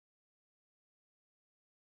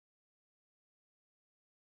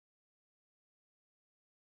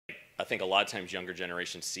I think a lot of times younger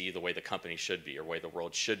generations see the way the company should be or the way the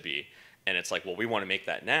world should be, and it's like, well, we want to make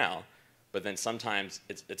that now. But then sometimes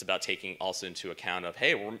it's about taking also into account of,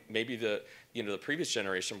 hey, maybe the previous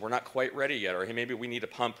generation, we're not quite ready yet, or hey, maybe we need to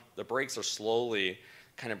pump the brakes or slowly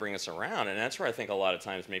kind of bring us around. And that's where I think a lot of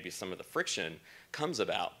times maybe some of the friction comes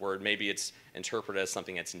about, where maybe it's interpreted as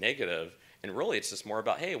something that's negative, and really it's just more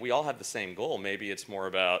about, hey, we all have the same goal. Maybe it's more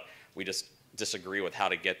about we just disagree with how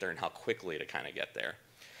to get there and how quickly to kind of get there.